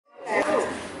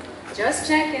Just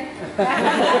checking.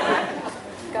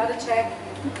 Gotta check.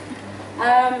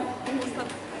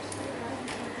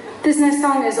 This next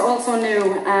song is also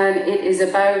new, and it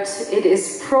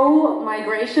is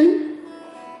pro-migration.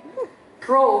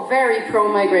 Very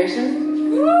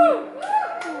pro-migration.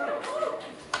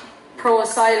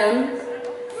 Pro-asylum.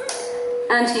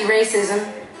 Anti-racism.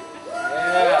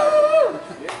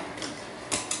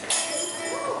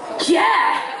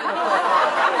 Yeah!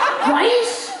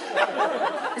 Right?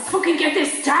 Let's fucking get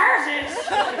this started!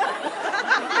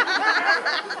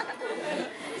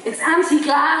 It's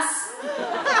anti-glass.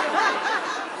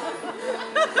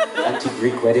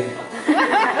 Anti-Greek wedding.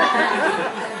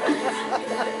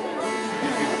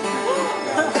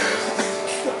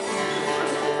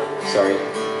 Sorry.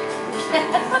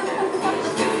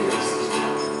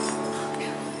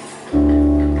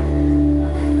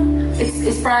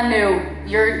 It's brand new.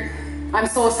 I'm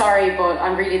so sorry, but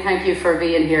I'm really thank you for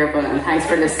being here, and thanks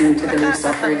for listening to the new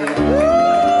stuff, really.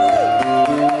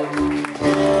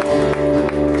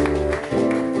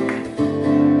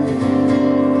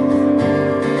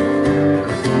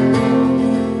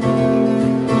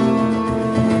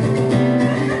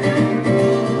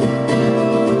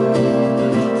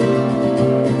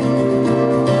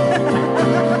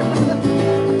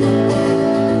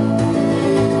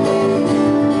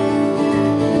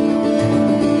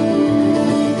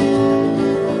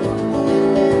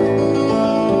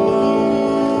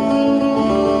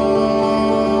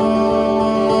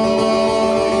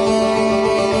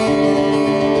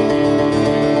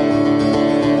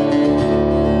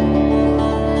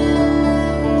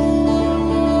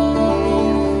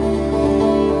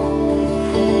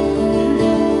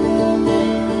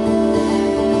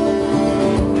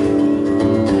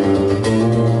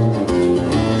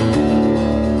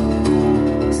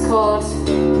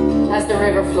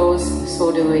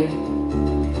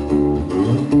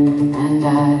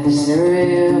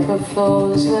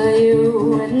 Flows where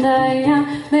you and I are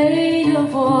made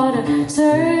of water,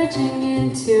 surging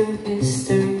into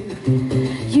history,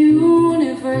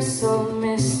 universal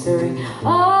mystery.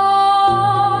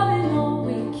 All in all,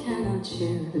 we cannot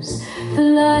choose the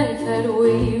life that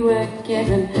we were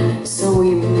given, so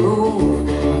we move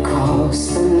across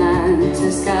the land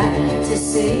to sky to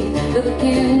sea,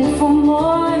 looking for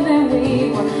more than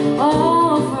we were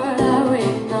offered. Are we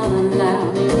not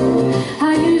allowed?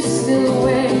 Are you still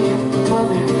where your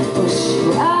mother pushed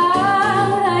you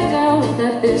out? I doubt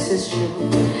that this is true.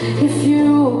 If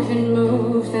you can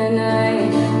move, then I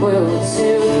will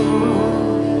too.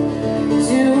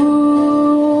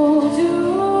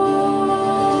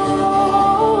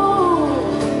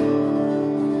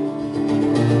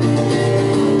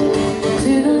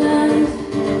 To the land,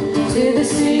 to the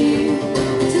sea,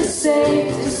 to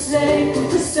say,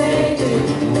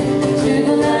 to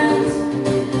the land,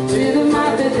 to the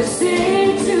mouth of the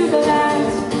sea, to the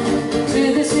land,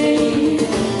 to the sea,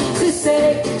 to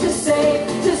say,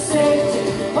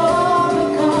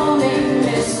 overcoming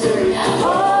mystery,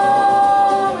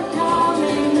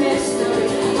 overcoming mystery,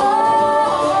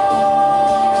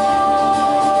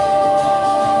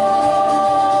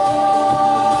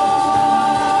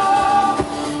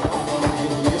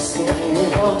 I'm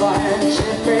scared of iron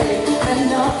shipwreck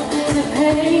enough to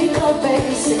pay the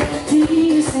basic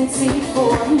decency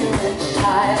for human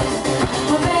child.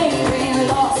 A baby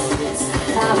lost its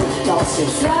time, lost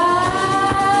its life.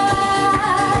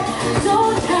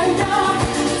 Don't turn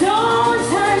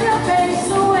your face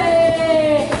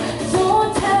away.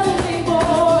 Don't tell me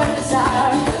boys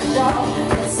are the job.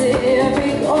 It's a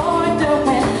big order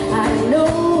when I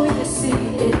know you see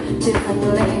it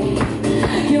differently.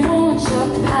 You want your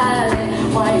palate,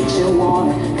 why don't you want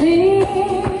it clean?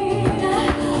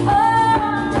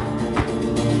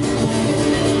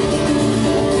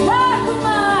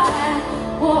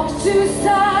 Walk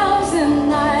 2,000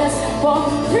 miles, walk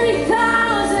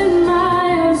 3,000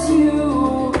 miles.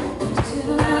 You to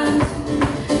the land,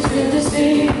 to the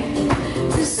sea,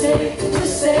 to safety,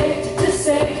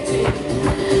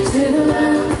 to the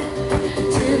land,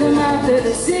 to the mouth of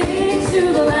the sea, to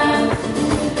the land,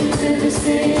 to the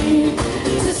sea,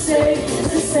 to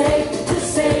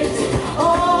safety,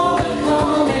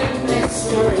 overcoming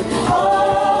mystery,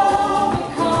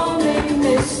 overcoming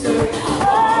mystery,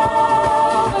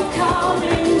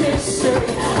 overcoming mystery,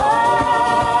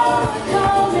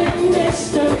 overcoming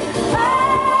mystery,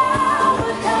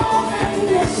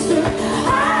 overcoming mystery,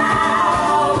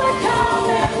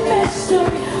 overcoming mystery.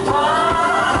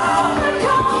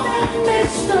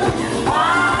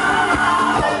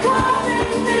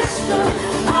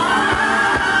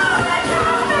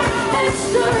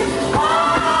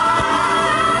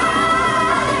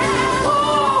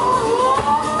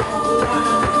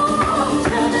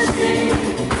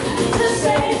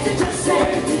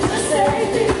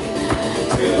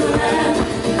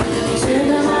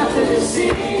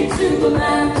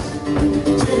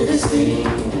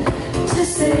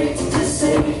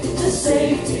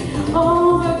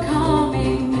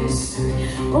 overcoming mystery.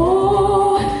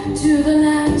 Oh, to the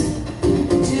land,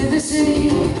 to the city,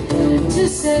 to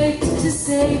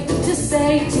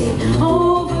safety,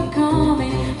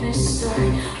 overcoming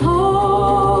mystery,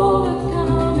 overcoming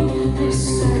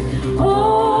mystery.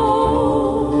 Oh.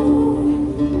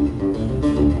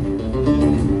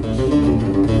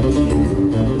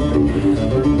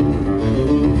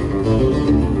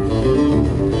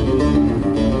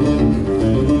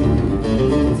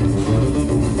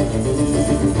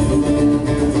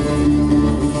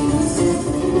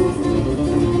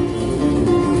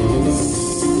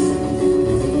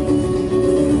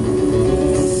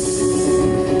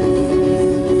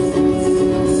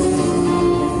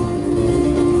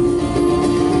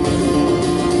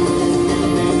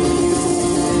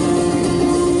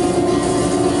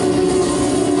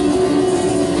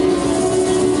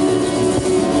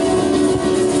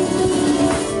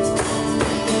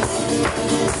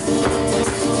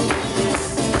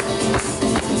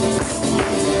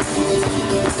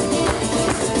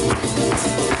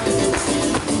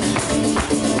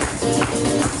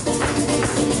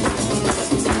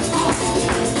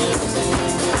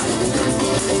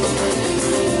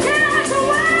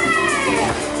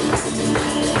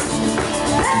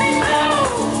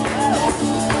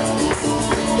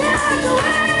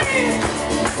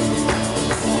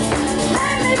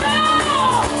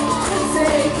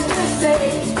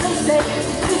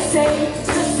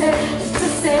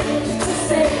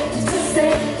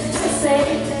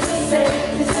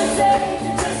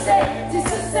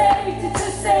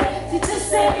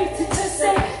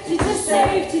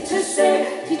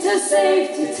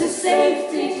 To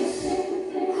safety.